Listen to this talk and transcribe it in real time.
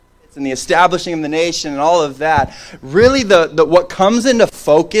and the establishing of the nation and all of that, really the what comes into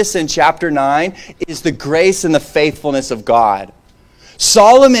focus in chapter 9 is the grace and the faithfulness of God.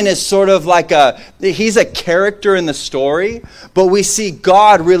 Solomon is sort of like he's a character in the story, but we see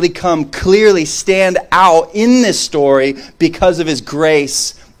God really clearly stand out in this story because of his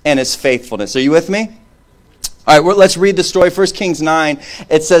grace and his faithfulness. Are you with me? All right, let's read the story. 1 Kings 9,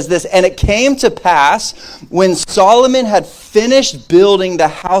 it says this, "And it came to pass, when Solomon had finished building the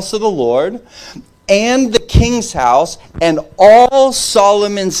house of the Lord, and the king's house, and all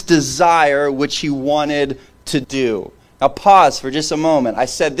Solomon's desire which he wanted to do." Now pause for just a moment. I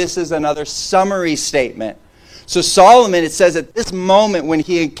said this is another summary statement. So Solomon, it says at this moment when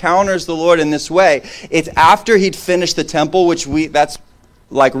he encounters the Lord in this way, it's after he'd finished the temple, which that's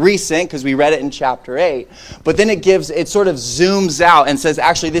like recent because we read it in chapter 8. But then it sort of zooms out and says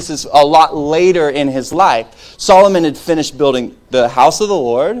actually this is a lot later in his life. Solomon had finished building the house of the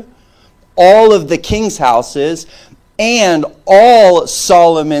Lord, all of the king's houses, and all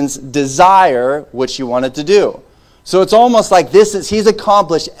Solomon's desire which he wanted to do. So it's almost like he's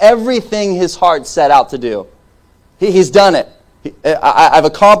accomplished everything his heart set out to do. He's done it. I've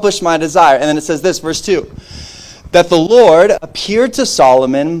accomplished my desire. And then it says this, verse 2, "That the Lord appeared to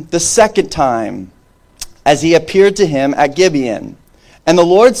Solomon the second time, as he appeared to him at Gibeon. And the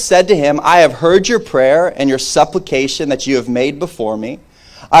Lord said to him, I have heard your prayer and your supplication that you have made before me.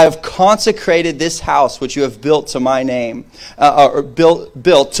 I have consecrated this house which you have built to my name,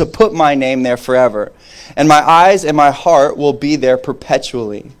 built to put my name there forever. And my eyes and my heart will be there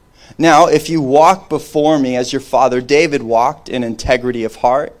perpetually. Now, if you walk before me as your father David walked in integrity of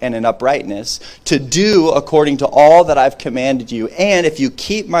heart and in uprightness, to do according to all that I've commanded you, and if you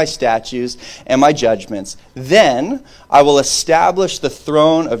keep my statutes and my judgments, then I will establish the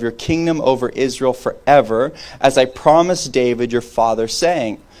throne of your kingdom over Israel forever, as I promised David your father,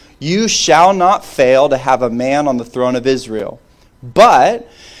 saying, you shall not fail to have a man on the throne of Israel. But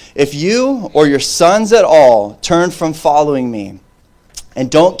if you or your sons at all turn from following me, and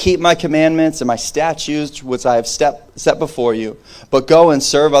don't keep my commandments and my statutes which I have set before you, but go and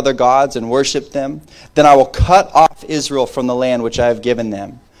serve other gods and worship them, then I will cut off Israel from the land which I have given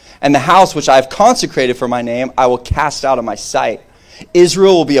them. And the house which I have consecrated for my name I will cast out of my sight.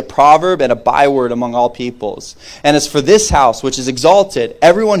 Israel will be a proverb and a byword among all peoples. And as for this house which is exalted,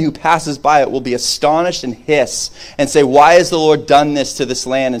 everyone who passes by it will be astonished and hiss and say, why has the Lord done this to this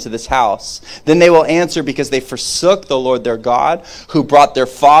land and to this house? Then they will answer, because they forsook the Lord their God, who brought their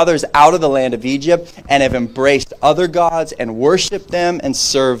fathers out of the land of Egypt, and have embraced other gods and worshipped them and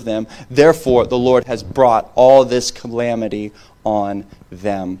served them. Therefore the Lord has brought all this calamity on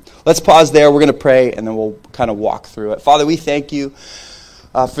them. Let's pause there. We're going to pray, and then we'll kind of walk through it. Father, we thank you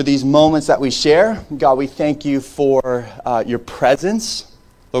for these moments that we share. God, we thank you for your presence.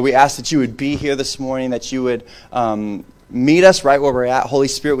 Lord, we ask that you would be here this morning, that you would meet us right where we're at. Holy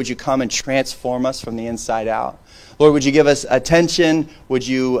Spirit, would you come and transform us from the inside out? Lord, would you give us attention? Would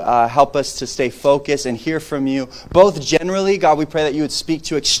you help us to stay focused and hear from you? Both generally, God, we pray that you would speak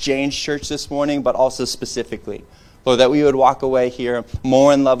to Exchange Church this morning, but also specifically. Lord, that we would walk away here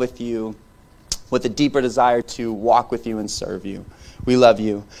more in love with you, with a deeper desire to walk with you and serve you. We love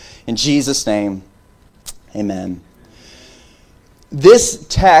you. In Jesus' name, amen. This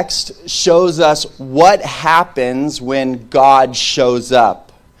text shows us what happens when God shows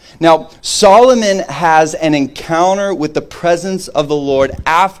up. Now, Solomon has an encounter with the presence of the Lord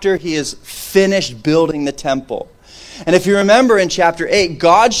after he has finished building the temple. And if you remember in chapter 8,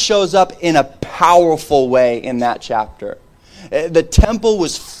 God shows up in a powerful way in that chapter. The temple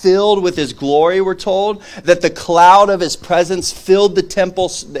was filled with his glory, we're told, that the cloud of his presence filled the temple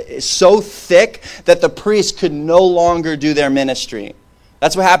so thick that the priests could no longer do their ministry.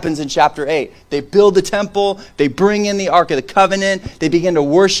 That's what happens in chapter 8. They build the temple, they bring in the Ark of the Covenant, they begin to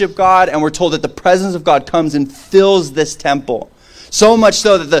worship God, and we're told that the presence of God comes and fills this temple. So much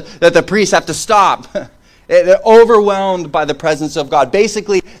so that the priests have to stop. They're overwhelmed by the presence of God.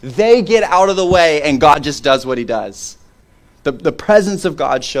 Basically, they get out of the way and God just does what he does. The presence of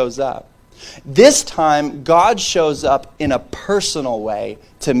God shows up. This time, God shows up in a personal way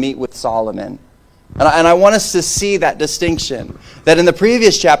to meet with Solomon. And I want us to see that distinction. That in the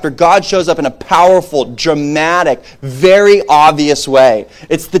previous chapter, God shows up in a powerful, dramatic, very obvious way.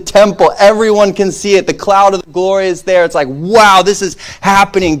 It's the temple. Everyone can see it. The cloud of the glory is there. It's like, wow, this is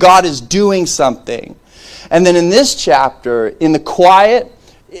happening. God is doing something. And then in this chapter, in the quiet,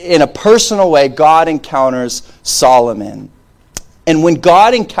 in a personal way, God encounters Solomon. And when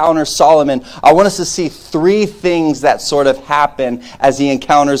God encounters Solomon, I want us to see three things that sort of happen as he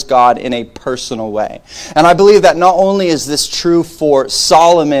encounters God in a personal way. And I believe that not only is this true for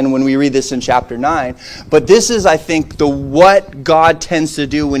Solomon when we read this in chapter 9, but this is, I think, what God tends to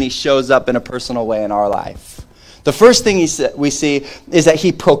do when he shows up in a personal way in our life. The first thing we see is that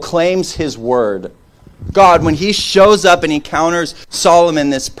he proclaims his word. God, when he shows up and encounters Solomon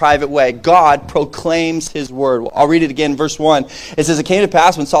this private way, God proclaims his word. I'll read it again, verse 1. It says, it came to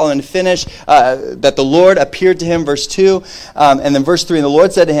pass when Solomon finished that the Lord appeared to him, verse 2. And then verse 3, and the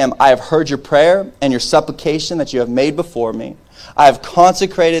Lord said to him, I have heard your prayer and your supplication that you have made before me. I have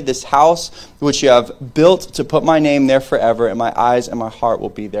consecrated this house which you have built to put my name there forever, and my eyes and my heart will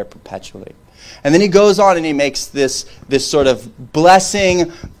be there perpetually. And then he goes on and he makes this sort of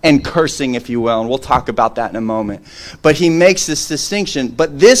blessing and cursing, if you will, and we'll talk about that in a moment. But he makes this distinction.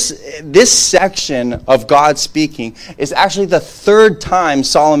 But this section of God speaking is actually the third time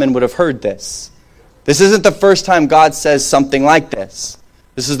Solomon would have heard this. This isn't the first time God says something like this.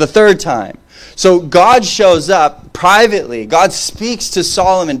 This is the third time. So God shows up privately. God speaks to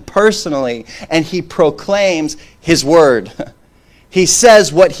Solomon personally, and he proclaims his word. He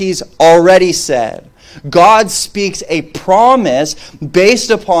says what he's already said. God speaks a promise based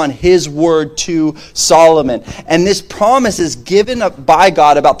upon his word to Solomon. And this promise is given up by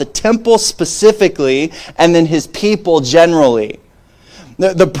God about the temple specifically and then his people generally.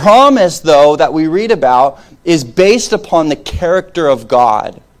 The promise, though, that we read about is based upon the character of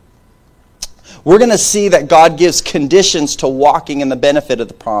God. We're going to see that God gives conditions to walking in the benefit of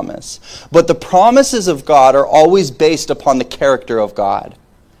the promise. But the promises of God are always based upon the character of God.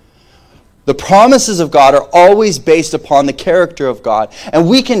 The promises of God are always based upon the character of God. And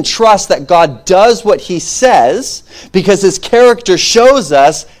we can trust that God does what he says because his character shows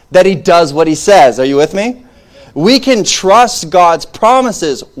us that he does what he says. Are you with me? We can trust God's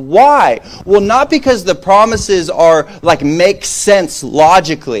promises. Why? Well, not because the promises are make sense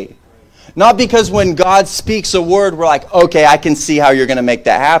logically. Not because when God speaks a word, we're like, okay, I can see how you're going to make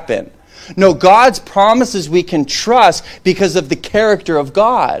that happen. No, God's promises we can trust because of the character of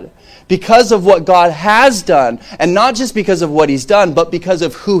God. Because of what God has done. And not just because of what he's done, but because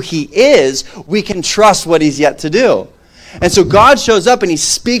of who he is, we can trust what he's yet to do. And so God shows up and he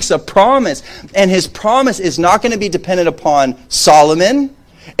speaks a promise. And his promise is not going to be dependent upon Solomon.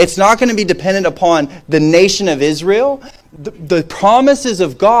 It's not going to be dependent upon the nation of Israel. The promises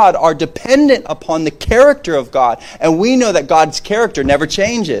of God are dependent upon the character of God. And we know that God's character never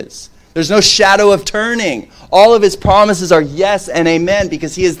changes. There's no shadow of turning. All of his promises are yes and amen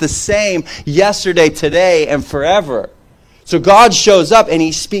because he is the same yesterday, today, and forever. So God shows up and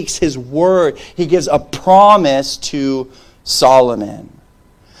he speaks his word. He gives a promise to Solomon.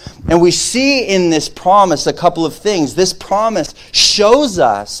 And we see in this promise a couple of things. This promise shows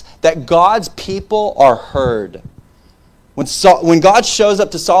us that God's people are heard. When God shows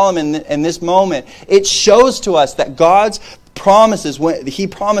up to Solomon in this moment, it shows to us that God's promises, he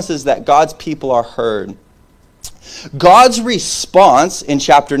promises that God's people are heard. God's response in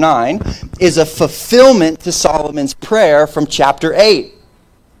chapter 9 is a fulfillment to Solomon's prayer from chapter 8.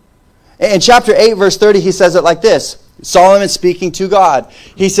 In chapter 8, verse 30, he says it like this. Solomon speaking to God.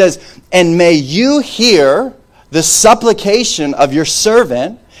 He says, and may you hear the supplication of your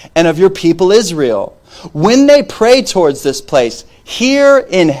servant and of your people Israel. When they pray towards this place, hear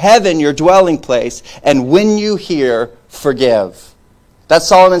in heaven your dwelling place, and when you hear, forgive. That's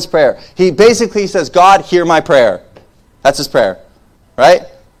Solomon's prayer. He basically says, God, hear my prayer. That's his prayer, right?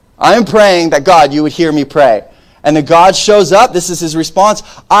 I am praying that God, you would hear me pray. And then God shows up. This is his response.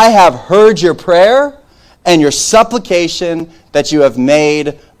 I have heard your prayer and your supplication that you have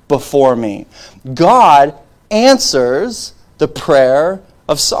made before me. God answers the prayer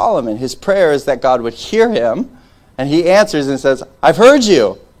of Solomon. His prayer is that God would hear him, and he answers and says, I've heard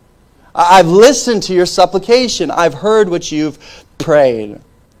you. I've listened to your supplication. I've heard what you've prayed.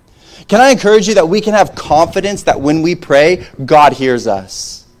 Can I encourage you that we can have confidence that when we pray, God hears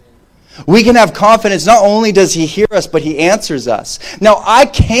us? We can have confidence not only does he hear us, but he answers us. Now, I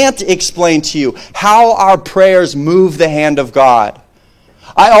can't explain to you how our prayers move the hand of God.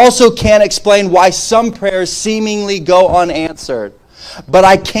 I also can't explain why some prayers seemingly go unanswered. But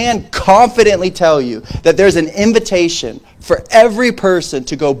I can confidently tell you that there's an invitation for every person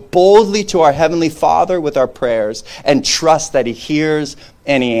to go boldly to our Heavenly Father with our prayers and trust that he hears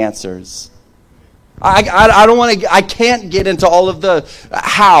and he answers. I can't get into all of the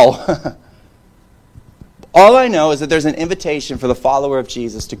how. All I know is that there's an invitation for the follower of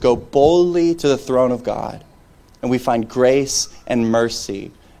Jesus to go boldly to the throne of God. And we find grace and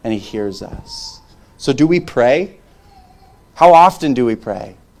mercy, and he hears us. So do we pray? How often do we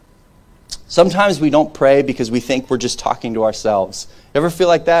pray? Sometimes we don't pray because we think we're just talking to ourselves. You ever feel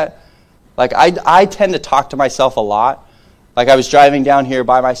like that? Like I tend to talk to myself a lot. Like I was driving down here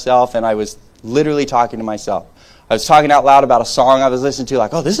by myself and I was literally talking to myself. I was talking out loud about a song I was listening to,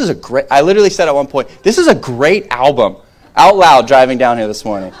 like, oh, this is a great, I literally said at one point, this is a great album, out loud driving down here this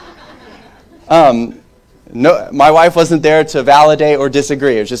morning. No, my wife wasn't there to validate or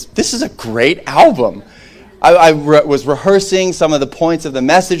disagree. It was just, this is a great album. I was rehearsing some of the points of the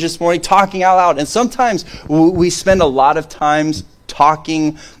message this morning, talking out loud. And sometimes we spend a lot of times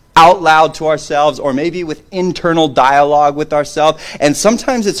talking out loud to ourselves, or maybe with internal dialogue with ourselves. And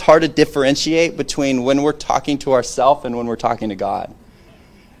sometimes it's hard to differentiate between when we're talking to ourselves and when we're talking to God.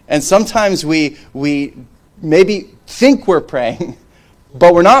 And sometimes we maybe think we're praying,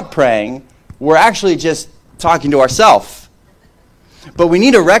 but we're not praying. We're actually just talking to ourselves. But we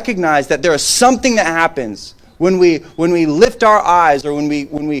need to recognize that there is something that happens when we lift our eyes, or when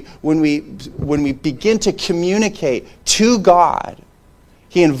we begin to communicate to God.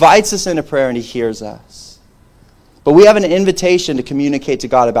 He invites us into prayer and He hears us. But we have an invitation to communicate to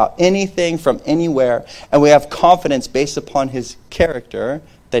God about anything from anywhere, and we have confidence based upon His character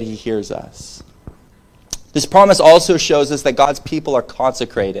that He hears us. This promise also shows us that God's people are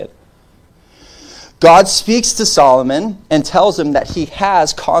consecrated. God speaks to Solomon and tells him that He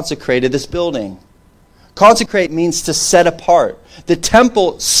has consecrated this building. Consecrate means to set apart. The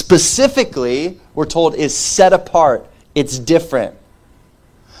temple specifically, we're told, is set apart. It's different.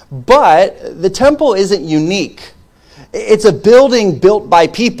 But the temple isn't unique. It's a building built by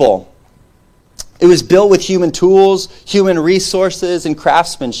people. It was built with human tools, human resources, and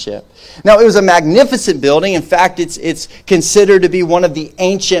craftsmanship. Now, it was a magnificent building. In fact, it's considered to be one of the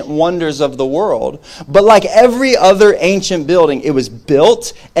ancient wonders of the world. But like every other ancient building, it was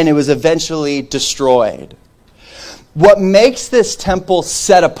built and it was eventually destroyed. What makes this temple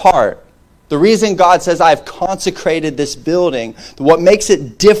set apart, the reason God says, I've consecrated this building, what makes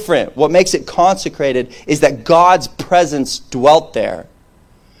it different, what makes it consecrated, is that God's presence dwelt there.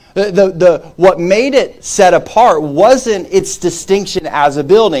 What made it set apart wasn't its distinction as a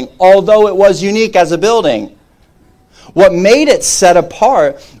building, although it was unique as a building. What made it set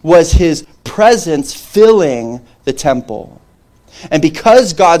apart was His presence filling the temple. And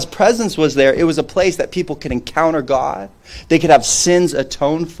because God's presence was there, it was a place that people could encounter God. They could have sins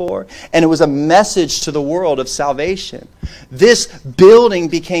atoned for. And it was a message to the world of salvation. This building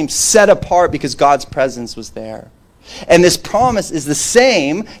became set apart because God's presence was there. And this promise is the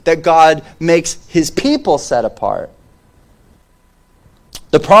same that God makes His people set apart.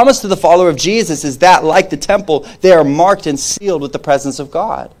 The promise to the follower of Jesus is that, like the temple, they are marked and sealed with the presence of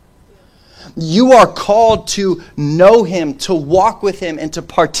God. You are called to know Him, to walk with Him, and to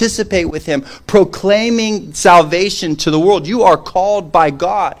participate with Him, proclaiming salvation to the world. You are called by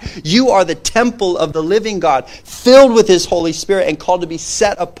God. You are the temple of the living God, filled with His Holy Spirit and called to be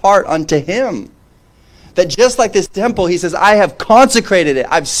set apart unto Him. That just like this temple, He says, I have consecrated it.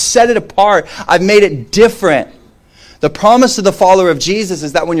 I've set it apart. I've made it different. The promise to the follower of Jesus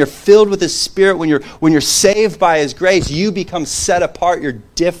is that when you're filled with His Spirit, when you're saved by His grace, you become set apart. You're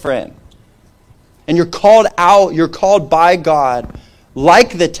different. And you're called out, you're called by God,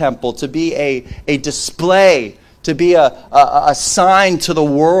 like the temple, to be a display, to be a sign to the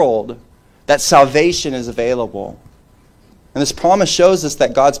world that salvation is available. And this promise shows us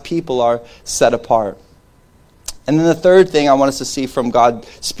that God's people are set apart. And then the third thing I want us to see from God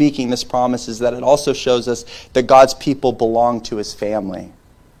speaking this promise is that it also shows us that God's people belong to His family.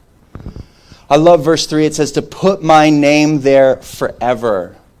 I love verse 3. It says, to put my name there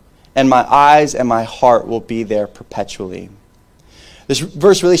forever, and my eyes and my heart will be there perpetually. This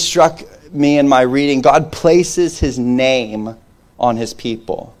verse really struck me in my reading. God places His name on His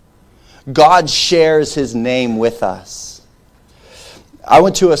people. God shares His name with us. I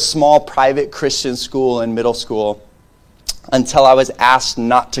went to a small private Christian school in middle school until I was asked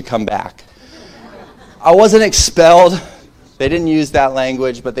not to come back. I wasn't expelled. They didn't use that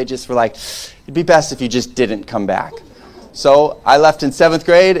language, but they just were like, it'd be best if you just didn't come back. So I left in 7th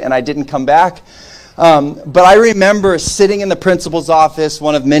grade and I didn't come back. But I remember sitting in the principal's office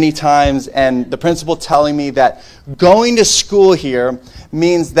one of many times, and the principal telling me that going to school here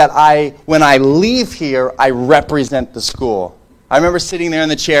means that when I leave here, I represent the school. I remember sitting there in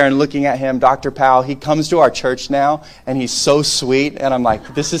the chair and looking at him, Dr. Powell. He comes to our church now, and he's so sweet. And I'm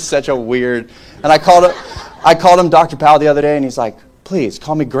like, this is such a weird. And I called him Dr. Powell the other day, and he's like, please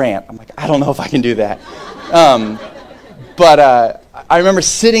call me Grant. I'm like, I don't know if I can do that. But I remember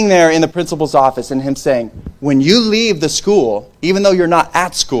sitting there in the principal's office and him saying, when you leave the school, even though you're not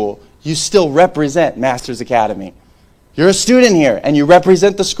at school, you still represent Masters Academy. You're a student here, and you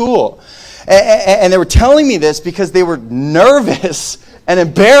represent the school. And they were telling me this because they were nervous and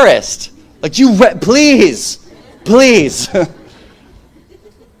embarrassed. Like, please.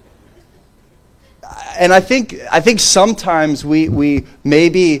 And I think sometimes we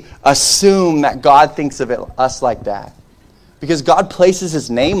maybe assume that God thinks of us like that. Because God places his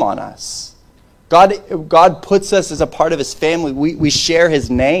name on us. God puts us as a part of his family. We share his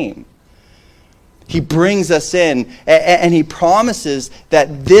name. He brings us in, and he promises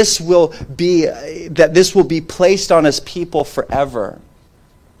that this will be placed on his people forever.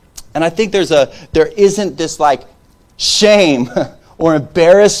 And I think there isn't this like shame or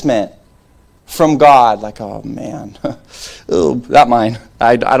embarrassment from God, like, oh man, oh, that mine.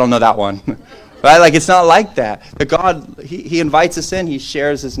 I don't know that one. Right? Like, it's not like that. But God, he invites us in, he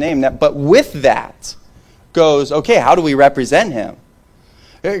shares his name. But with that goes, okay, how do we represent him?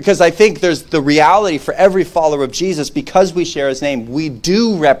 Because I think there's the reality for every follower of Jesus, because we share his name, we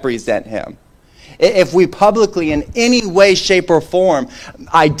do represent him. If we publicly in any way, shape, or form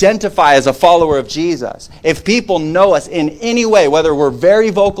identify as a follower of Jesus, if people know us in any way, whether we're very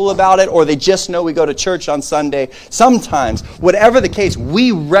vocal about it or they just know we go to church on Sunday, sometimes, whatever the case,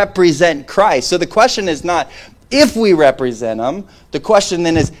 we represent Christ. So the question is not if we represent him, the question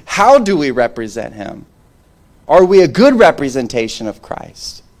then is, how do we represent him? Are we a good representation of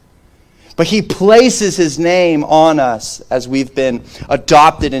Christ? But he places his name on us as we've been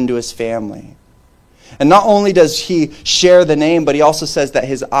adopted into his family. And not only does he share the name, but he also says that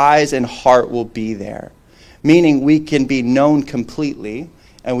his eyes and heart will be there. Meaning we can be known completely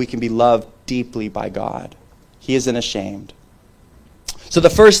and we can be loved deeply by God. He isn't ashamed. So the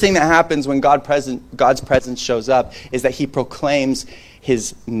first thing that happens when God's presence shows up is that he proclaims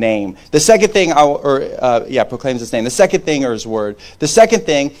his name. The second thing, proclaims his name. The second thing, or his word. The second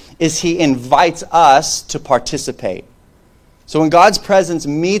thing is he invites us to participate. So when God's presence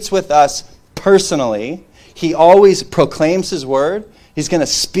meets with us personally, he always proclaims his word. He's going to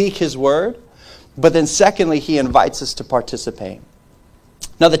speak his word. But then secondly, he invites us to participate.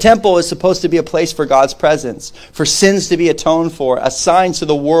 Now, the temple is supposed to be a place for God's presence, for sins to be atoned for, a sign to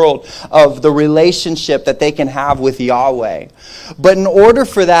the world of the relationship that they can have with Yahweh. But in order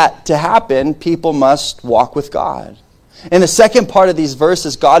for that to happen, people must walk with God. In the second part of these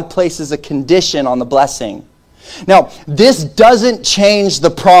verses, God places a condition on the blessing. Now, this doesn't change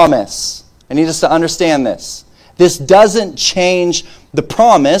the promise. I need us to understand this. This doesn't change the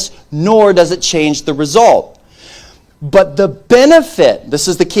promise, nor does it change the result. But the benefit, this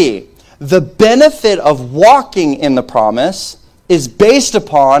is the key, the benefit of walking in the promise is based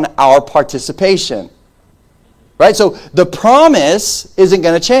upon our participation. Right? So the promise isn't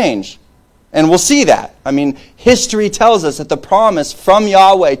going to change. And we'll see that. I mean, history tells us that the promise from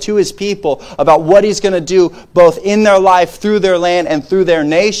Yahweh to his people about what he's going to do both in their life, through their land, and through their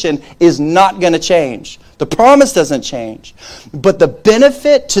nation is not going to change. The promise doesn't change. But the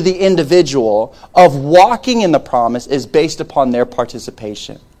benefit to the individual of walking in the promise is based upon their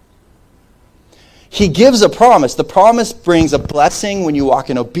participation. He gives a promise. The promise brings a blessing when you walk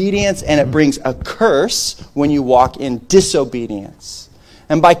in obedience, and it brings a curse when you walk in disobedience.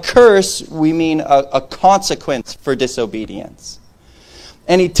 And by curse, we mean a consequence for disobedience.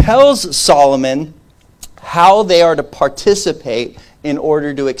 And he tells Solomon how they are to participate in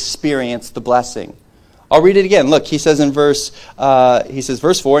order to experience the blessing. I'll read it again. Look, he says in verse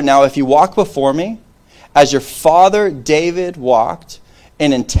 4, "Now if you walk before me, as your father David walked,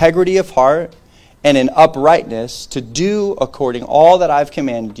 in integrity of heart and in uprightness, to do according all that I've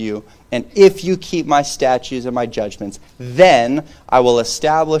commanded you, and if you keep my statutes and my judgments, then I will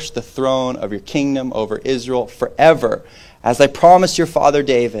establish the throne of your kingdom over Israel forever, as I promised your father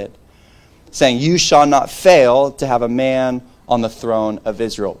David, saying, you shall not fail to have a man on the throne of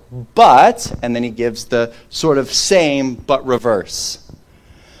Israel. But," and then he gives the sort of same but reverse.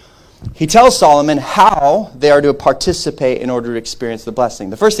 He tells Solomon how they are to participate in order to experience the blessing.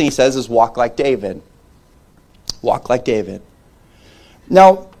 The first thing he says is walk like David. Walk like David.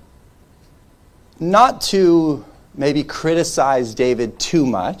 Now, not to maybe criticize David too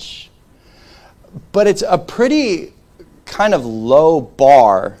much, but it's a pretty kind of low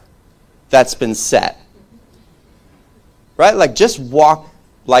bar that's been set. Right? Like, just walk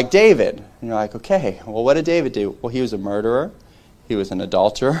like David. And you're like, okay, well, what did David do? Well, he was a murderer. He was an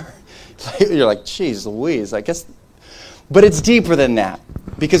adulterer. You're like, geez Louise, I guess. But it's deeper than that.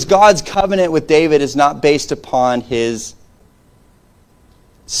 Because God's covenant with David is not based upon his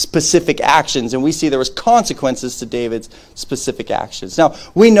specific actions, and we see there was consequences to David's specific actions. Now,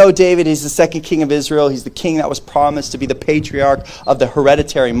 we know David, he's the second king of Israel. He's the king that was promised to be the patriarch of the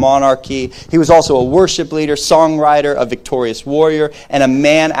hereditary monarchy. He was also a worship leader, songwriter, a victorious warrior, and a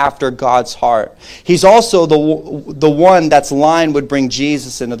man after God's heart. He's also the one that's line would bring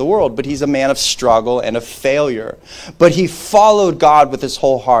Jesus into the world, but he's a man of struggle and of failure. But he followed God with his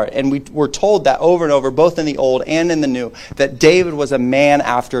whole heart, and we're told that over and over, both in the Old and in the New, that David was a man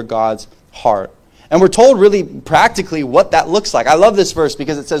after God's heart. And we're told really practically what that looks like. I love this verse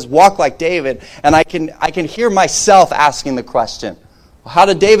because it says, walk like David. And I can hear myself asking the question, how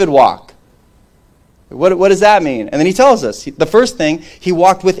did David walk? What does that mean? And then he tells us, the first thing, he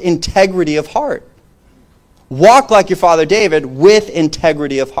walked with integrity of heart. Walk like your father David with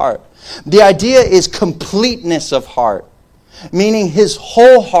integrity of heart. The idea is completeness of heart, meaning his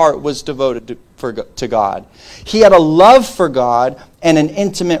whole heart was devoted to God. He had a love for God and an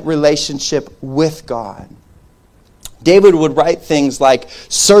intimate relationship with God. David would write things like,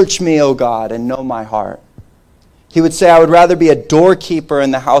 search me, O God, and know my heart. He would say, I would rather be a doorkeeper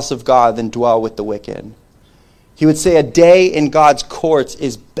in the house of God than dwell with the wicked. He would say, a day in God's courts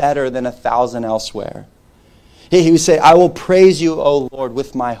is better than 1,000 elsewhere. He would say, I will praise you, O Lord,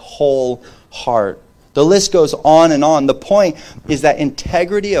 with my whole heart. The list goes on and on. The point is that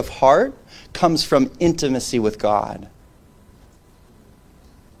integrity of heart comes from intimacy with God.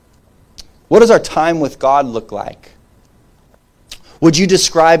 What does our time with God look like? Would you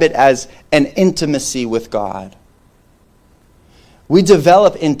describe it as an intimacy with God? We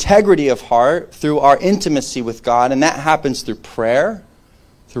develop integrity of heart through our intimacy with God, and that happens through prayer,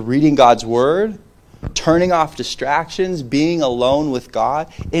 through reading God's word, turning off distractions, being alone with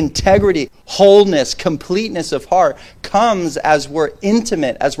God. Integrity, wholeness, completeness of heart comes as we're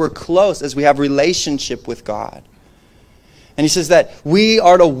intimate, as we're close, as we have relationship with God. And he says that we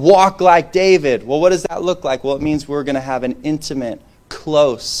are to walk like David. Well, what does that look like? Well, it means we're going to have an intimate,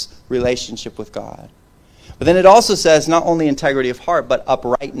 close relationship with God. But then it also says not only integrity of heart, but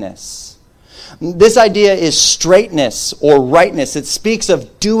uprightness. This idea is straightness or rightness. It speaks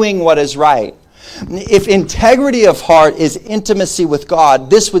of doing what is right. If integrity of heart is intimacy with God,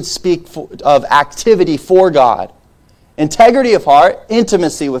 this would speak of activity for God. Integrity of heart,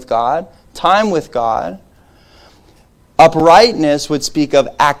 intimacy with God, time with God. Uprightness would speak of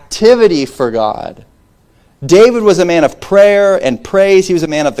activity for God. David was a man of prayer and praise. He was a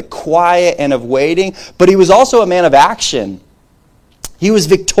man of the quiet and of waiting, but he was also a man of action. He was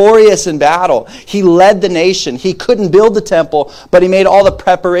victorious in battle. He led the nation. He couldn't build the temple, but he made all the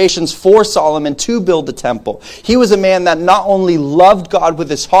preparations for Solomon to build the temple. He was a man that not only loved God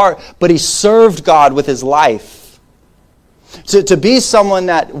with his heart, but he served God with his life. To be someone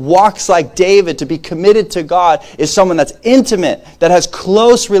that walks like David, to be committed to God, is someone that's intimate, that has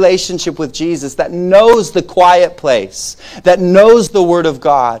close relationship with Jesus, that knows the quiet place, that knows the Word of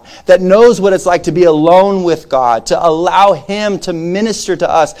God, that knows what it's like to be alone with God, to allow Him to minister to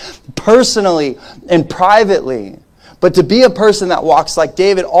us personally and privately. But to be a person that walks like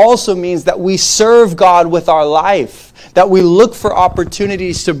David also means that we serve God with our life. That we look for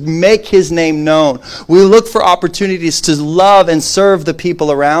opportunities to make His name known. We look for opportunities to love and serve the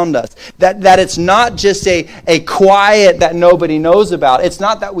people around us. That it's not just a quiet that nobody knows about. It's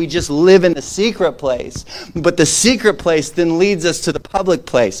not that we just live in the secret place. But the secret place then leads us to the public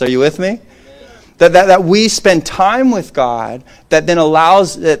place. Are you with me? That we spend time with God, that then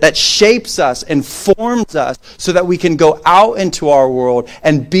allows, that shapes us and forms us so that we can go out into our world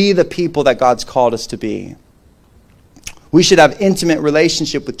and be the people that God's called us to be. We should have intimate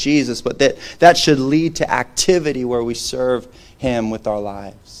relationship with Jesus, but that should lead to activity where we serve Him with our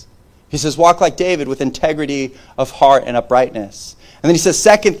lives. He says, walk like David with integrity of heart and uprightness. And then he says,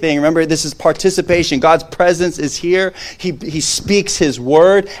 second thing, remember, this is participation. God's presence is here. He speaks His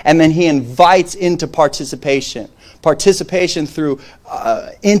word, and then He invites into participation. Participation through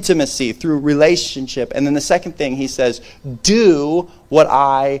intimacy, through relationship. And then the second thing, he says, do what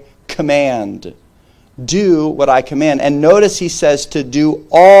I command. Do what I command. And notice he says to do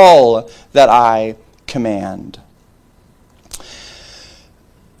all that I command.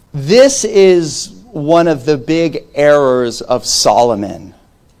 This is one of the big errors of Solomon.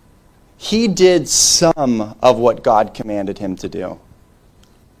 He did some of what God commanded him to do.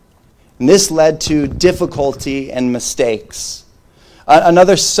 And this led to difficulty and mistakes.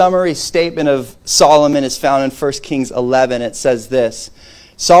 Another summary statement of Solomon is found in 1 Kings 11. It says this: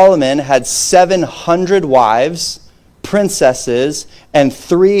 Solomon had 700 wives, princesses, and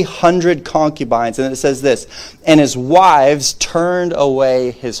 300 concubines. And it says this: and his wives turned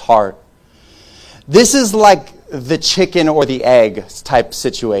away his heart. This is like the chicken or the egg type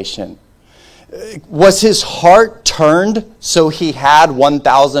situation. Was his heart turned so he had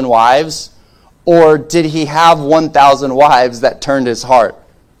 1,000 wives? Or did he have 1,000 wives that turned his heart?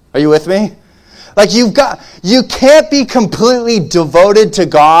 Are you with me? Like you can't be completely devoted to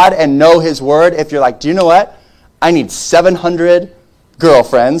God and know His Word if you're like, do you know what? I need 700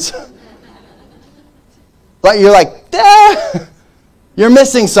 girlfriends. But you're like, you're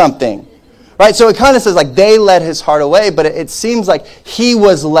missing something. Right? So it kind of says like they led his heart away, but it seems like he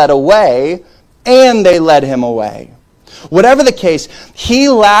was led away and they led him away. Whatever the case, he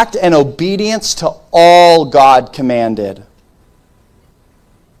lacked an obedience to all God commanded.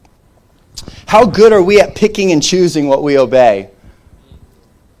 How good are we at picking and choosing what we obey?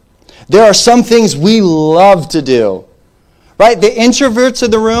 There are some things we love to do. Right? The introverts in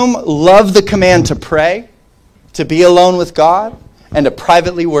the room love the command to pray, to be alone with God, and to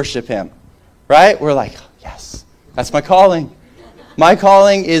privately worship Him. Right? We're like, yes, that's my calling. My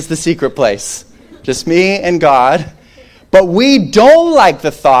calling is the secret place. Just me and God. But we don't like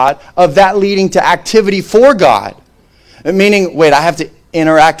the thought of that leading to activity for God. Meaning, wait, I have to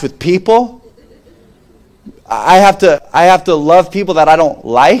interact with people? I have to love people that I don't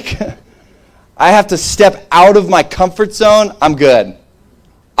like? I have to step out of my comfort zone? I'm good.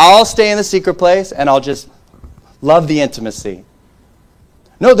 I'll stay in the secret place and I'll just love the intimacy.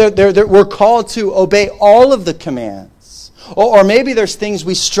 No, we're called to obey all of the commands. Or maybe there's things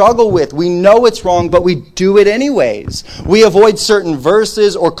we struggle with. We know it's wrong, but we do it anyways. We avoid certain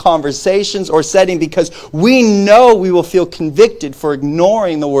verses or conversations or setting because we know we will feel convicted for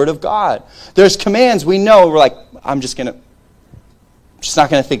ignoring the Word of God. There's commands we know, we're like, I'm just not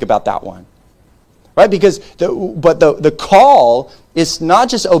going to think about that one. Right? Because the call is not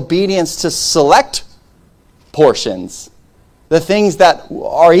just obedience to select portions. The things that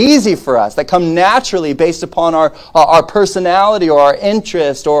are easy for us, that come naturally based upon our personality or our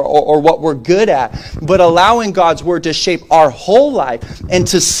interest or what we're good at. But allowing God's Word to shape our whole life and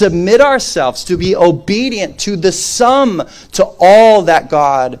to submit ourselves to be obedient to the sum to all that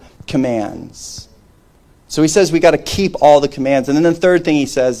God commands. So he says we got to keep all the commands. And then the third thing he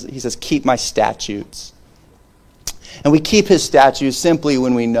says, keep my statutes. And we keep His statutes simply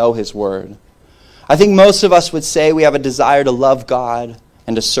when we know His Word. I think most of us would say we have a desire to love God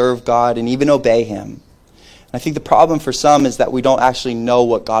and to serve God and even obey Him. And I think the problem for some is that we don't actually know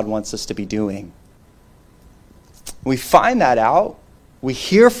what God wants us to be doing. We find that out. We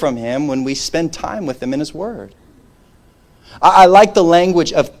hear from Him when we spend time with Him in His Word. I like the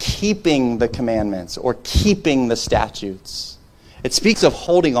language of keeping the commandments or keeping the statutes. It speaks of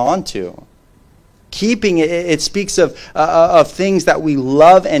holding on to. Keeping it speaks of things that we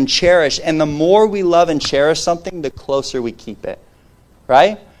love and cherish. And the more we love and cherish something, the closer we keep it.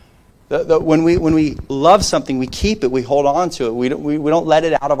 Right? When we love something, we keep it. We hold on to it. We don't let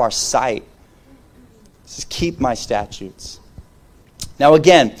it out of our sight. Just keep my statutes. Now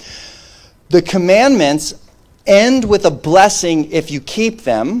again, the commandments end with a blessing if you keep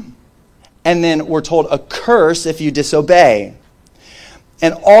them. And then we're told a curse if you disobey.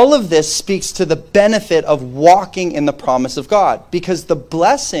 And all of this speaks to the benefit of walking in the promise of God. Because the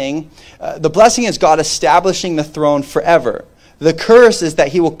blessing is God establishing the throne forever. The curse is that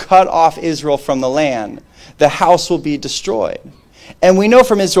He will cut off Israel from the land. The house will be destroyed. And we know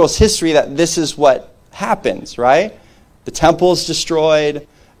from Israel's history that this is what happens, right? The temple is destroyed.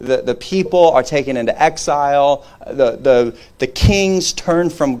 The people are taken into exile. The kings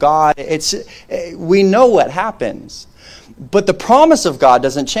turn from God. We know what happens. But the promise of God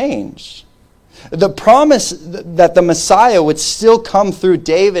doesn't change. The promise that the Messiah would still come through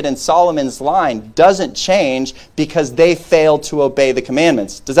David and Solomon's line doesn't change because they failed to obey the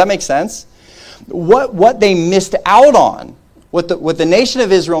commandments. Does that make sense? What they missed out on, what the nation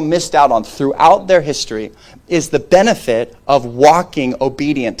of Israel missed out on throughout their history is the benefit of walking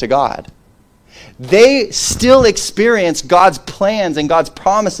obedient to God. They still experience God's plans and God's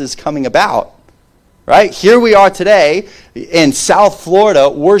promises coming about. Right? Here we are today in South Florida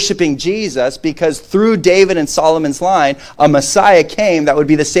worshiping Jesus because through David and Solomon's line, a Messiah came that would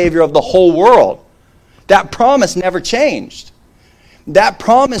be the Savior of the whole world. That promise never changed. That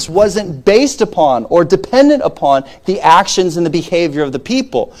promise wasn't based upon or dependent upon the actions and the behavior of the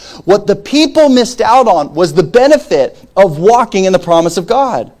people. What the people missed out on was the benefit of walking in the promise of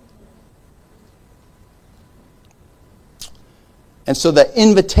God. And so the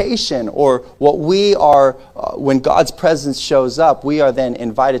invitation, or what we are, when God's presence shows up, we are then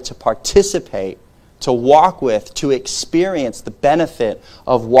invited to participate, to walk with, to experience the benefit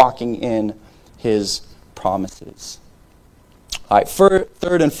of walking in His promises. All right,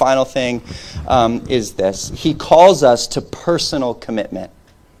 third and final thing is this. He calls us to personal commitment.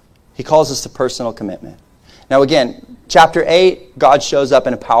 He calls us to personal commitment. Now again, chapter 8, God shows up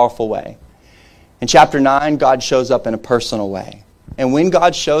in a powerful way. In chapter 9, God shows up in a personal way. And when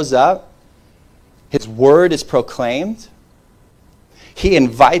God shows up, His word is proclaimed. He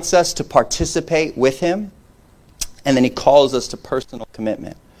invites us to participate with Him. And then He calls us to personal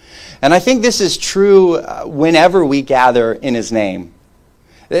commitment. And I think this is true whenever we gather in His name.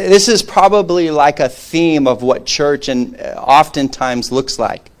 This is probably like a theme of what church and oftentimes looks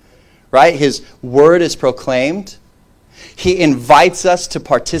like. Right? His word is proclaimed. He invites us to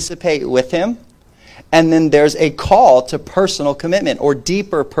participate with Him. And then there's a call to personal commitment or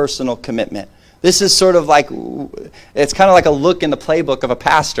deeper personal commitment. This is sort of like, it's kind of like a look in the playbook of a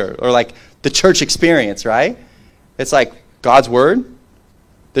pastor or like the church experience, right? It's like God's word,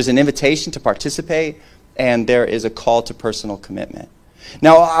 there's an invitation to participate, and there is a call to personal commitment.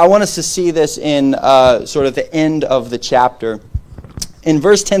 Now, I want us to see this in sort of the end of the chapter. In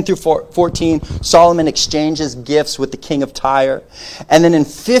verse 10 through 14, Solomon exchanges gifts with the king of Tyre. And then in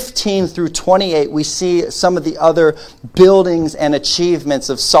 15 through 28, we see some of the other buildings and achievements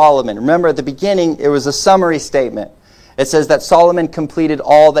of Solomon. Remember, at the beginning, it was a summary statement. It says that Solomon completed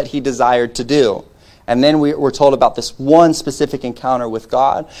all that he desired to do. And then we're told about this one specific encounter with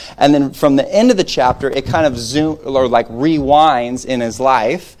God. And then from the end of the chapter, it kind of rewinds in his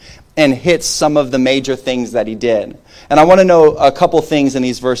life and hits some of the major things that he did. And I want to know a couple things in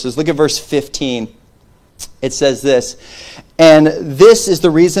these verses. Look at verse 15. It says this, "And this is the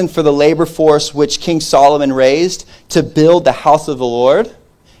reason for the labor force which King Solomon raised to build the house of the Lord,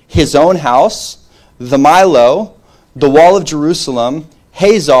 his own house, the Milo, the wall of Jerusalem,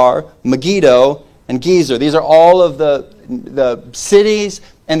 Hazar, Megiddo, and Gezer." These are all of the cities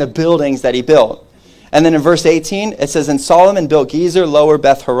and the buildings that he built. And then in verse 18, it says, "And Solomon built Gezer, Lower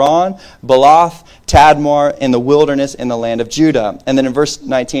Beth Horon, Balath, Tadmor, in the wilderness in the land of Judah." And then in verse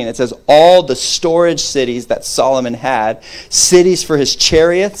 19, it says, "All the storage cities that Solomon had, cities for his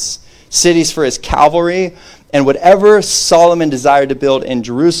chariots, cities for his cavalry, and whatever Solomon desired to build in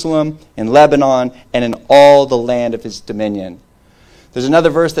Jerusalem, in Lebanon, and in all the land of his dominion." There's another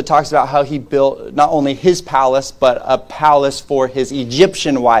verse that talks about how he built not only his palace, but a palace for his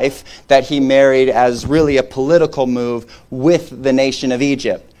Egyptian wife that he married as really a political move with the nation of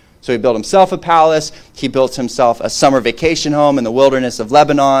Egypt. So he built himself a palace. He built himself a summer vacation home in the wilderness of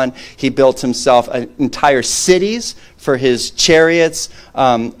Lebanon. He built himself entire cities for his chariots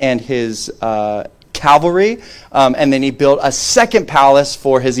and his cavalry. And then he built a second palace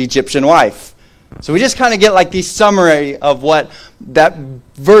for his Egyptian wife. So we just kind of get like the summary of what that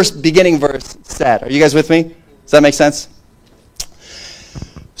beginning verse said. Are you guys with me? Does that make sense?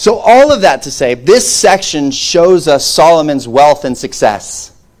 So all of that to say, this section shows us Solomon's wealth and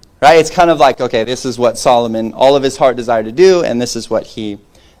success. Right? It's kind of like, okay, this is what Solomon, all of his heart desired to do, and this is what he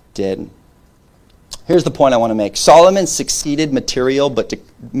did. Here's the point I want to make. Solomon succeeded materially,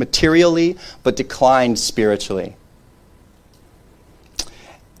 but declined spiritually.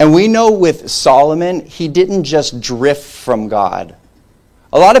 And we know with Solomon, he didn't just drift from God.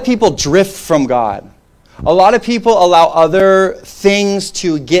 A lot of people drift from God. A lot of people allow other things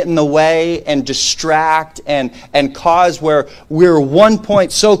to get in the way and distract and cause where we're one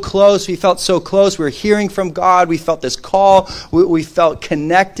point so close, we felt so close, we were hearing from God, we felt this call, we felt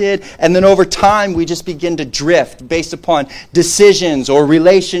connected, and then over time we just begin to drift based upon decisions or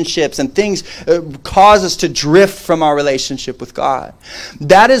relationships, and things cause us to drift from our relationship with God.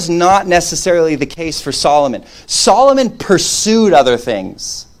 That is not necessarily the case for Solomon. Solomon pursued other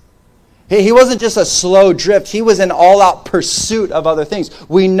things. He wasn't just a slow drift. He was an all-out pursuit of other things.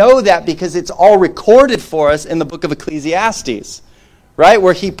 We know that because it's all recorded for us in the book of Ecclesiastes, right?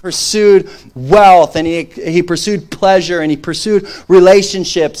 Where he pursued wealth, and he pursued pleasure, and he pursued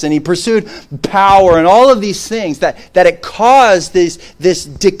relationships, and he pursued power, and all of these things that it caused this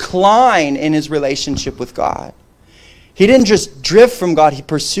decline in his relationship with God. He didn't just drift from God, he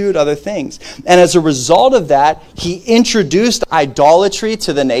pursued other things. And as a result of that, he introduced idolatry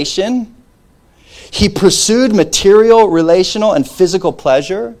to the nation. He pursued material, relational, and physical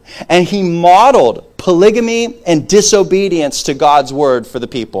pleasure, and he modeled polygamy and disobedience to God's word for the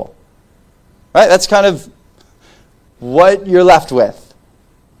people. Right? That's kind of what you're left with.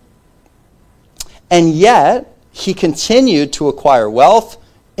 And yet, he continued to acquire wealth,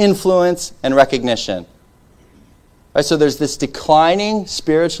 influence, and recognition. Right? So there's this declining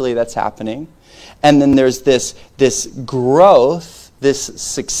spiritually that's happening, and then there's this growth, this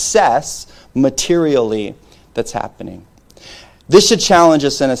success materially that's happening. This should challenge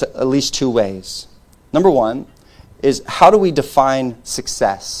us in at least two ways. Number one, is how do we define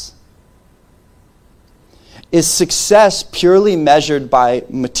success? Is success purely measured by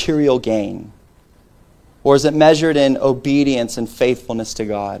material gain? Or is it measured in obedience and faithfulness to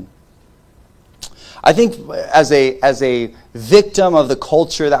God? I think as a victim of the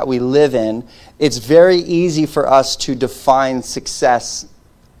culture that we live in, it's very easy for us to define success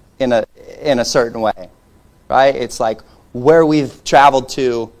in a certain way, right? It's like where we've traveled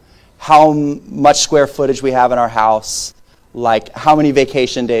to, how much square footage we have in our house, like how many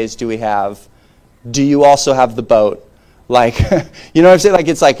vacation days do we have? Do you also have the boat? Like, you know what I'm saying? Like,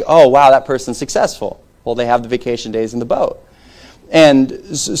 it's like, oh, wow, that person's successful. Well, they have the vacation days in the boat.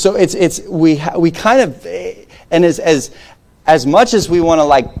 And so we kind of, and as much as we want to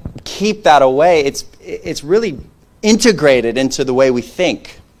like keep that away, it's really integrated into the way we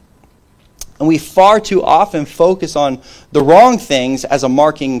think. And we far too often focus on the wrong things as a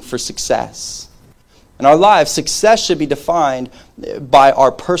marking for success. In our lives, success should be defined by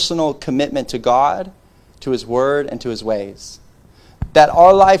our personal commitment to God, to His Word, and to His ways. That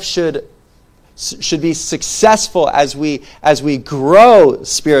our life should be successful as we grow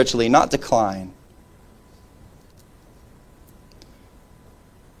spiritually, not decline.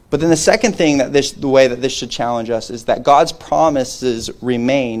 But then the second thing the way that this should challenge us is that God's promises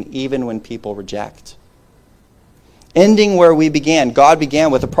remain even when people reject. Ending where we began, God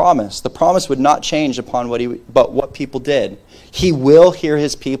began with a promise. The promise would not change upon what people did. He will hear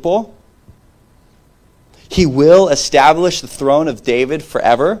His people. He will establish the throne of David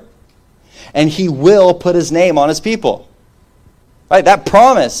forever. And He will put His name on His people. Right? That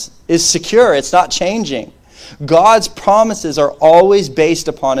promise is secure. It's not changing. God's promises are always based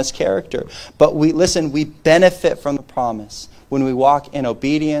upon His character. But we benefit from the promise when we walk in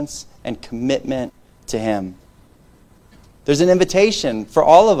obedience and commitment to Him. There's an invitation for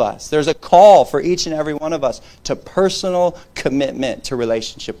all of us. There's a call for each and every one of us to personal commitment to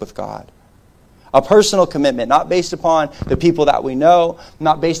relationship with God. A personal commitment, not based upon the people that we know,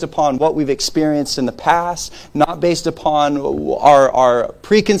 not based upon what we've experienced in the past, not based upon our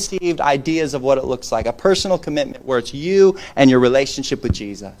preconceived ideas of what it looks like. A personal commitment where it's you and your relationship with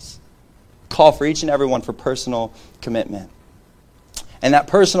Jesus. Call for each and every one for personal commitment. And that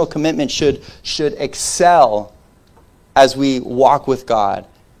personal commitment should excel as we walk with God,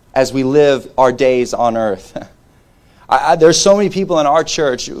 as we live our days on earth. There's so many people in our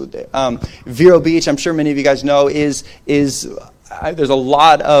church. Vero Beach, I'm sure many of you guys know, is there's a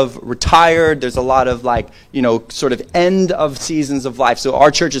lot of retired. There's a lot of sort of end of seasons of life. So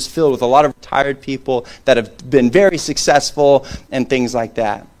our church is filled with a lot of retired people that have been very successful and things like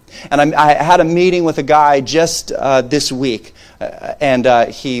that. And I had a meeting with a guy just this week, and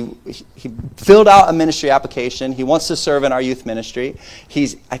he filled out a ministry application. He wants to serve in our youth ministry.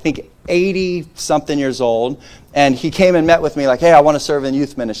 He's, I think, 80-something years old, and he came and met with me like, hey, I want to serve in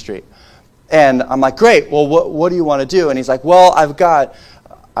youth ministry. And I'm like, great, well, what do you want to do? And he's like, well,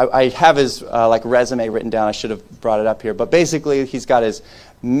 I have his resume written down. I should have brought it up here. But basically, he's got his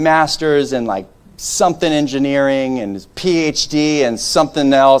master's in something engineering and his PhD and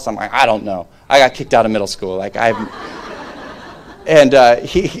something else. I'm like, I don't know. I got kicked out of middle school. And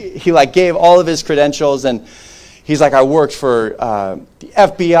he gave all of his credentials, and he's like, I worked for the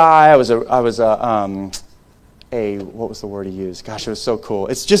FBI. I was what was the word he used? Gosh, it was so cool.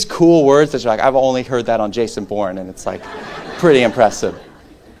 It's just cool words that you're like, I've only heard that on Jason Bourne, and it's pretty impressive.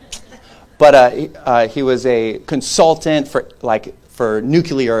 But he was a consultant for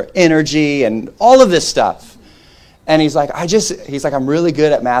nuclear energy and all of this stuff. And he's like, I'm really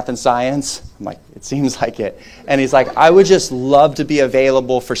good at math and science. I'm like, it seems like it. And he's like, I would just love to be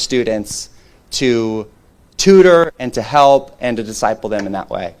available for students to tutor and to help and to disciple them in that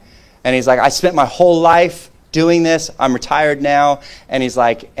way. And he's like, I spent my whole life doing this. I'm retired now. And he's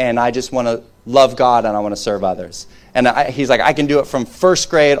like, and I just want to love God and I want to serve others. And he's like, I can do it from first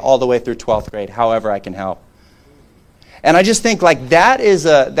grade all the way through 12th grade, however I can help. And I just think that is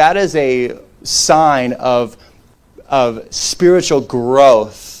a sign of spiritual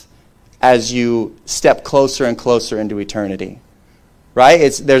growth as you step closer and closer into eternity.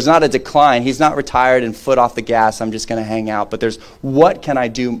 Right? There's not a decline. He's not retired and foot off the gas. I'm just going to hang out. But there's, what can I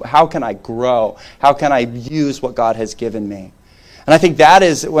do? How can I grow? How can I use what God has given me? And I think that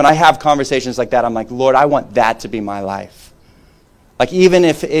is, when I have conversations like that, I'm like, Lord, I want that to be my life. Even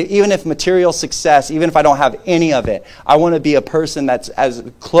if material success, even if I don't have any of it, I want to be a person that's, as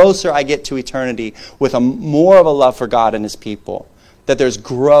closer I get to eternity, with more of a love for God and His people. That there's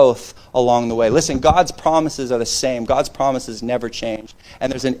growth along the way. Listen, God's promises are the same. God's promises never change.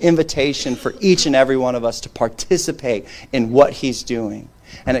 And there's an invitation for each and every one of us to participate in what He's doing.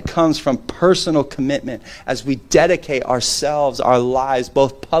 And it comes from personal commitment as we dedicate ourselves, our lives,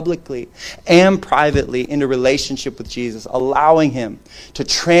 both publicly and privately, into relationship with Jesus, allowing him to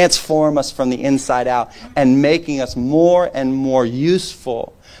transform us from the inside out and making us more and more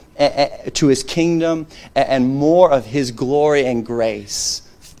useful to his kingdom and more of his glory and grace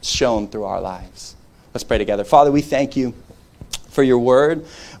shown through our lives. Let's pray together. Father, we thank you for your word.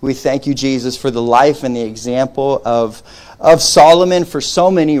 We thank you, Jesus, for the life and the example of Solomon for so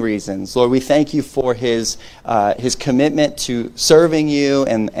many reasons. Lord, we thank you for his commitment to serving you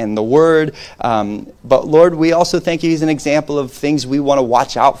and the word. But Lord, we also thank you he's an example of things we want to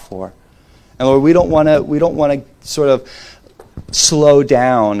watch out for. And Lord, we don't want to sort of slow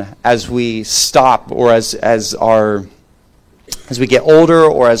down as we stop or as we get older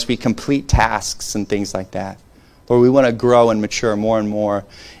or as we complete tasks and things like that. Lord, we want to grow and mature more and more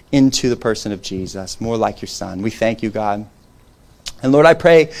into the person of Jesus, more like your Son. We thank you, God. And Lord, I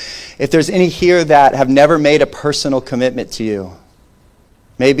pray if there's any here that have never made a personal commitment to you,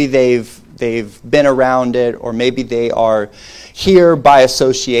 maybe they've been around it, or maybe they are here by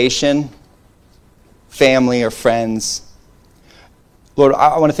association, family or friends. Lord,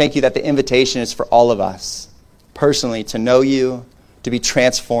 I want to thank you that the invitation is for all of us, personally, to know you, to be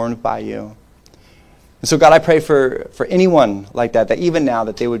transformed by you. And so, God, I pray for anyone like that even now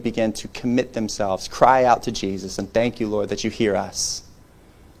that they would begin to commit themselves, cry out to Jesus, and thank you, Lord, that you hear us.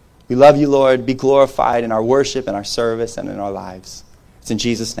 We love you, Lord. Be glorified in our worship, in our service, and in our lives. It's in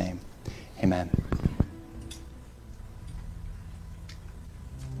Jesus' name. Amen.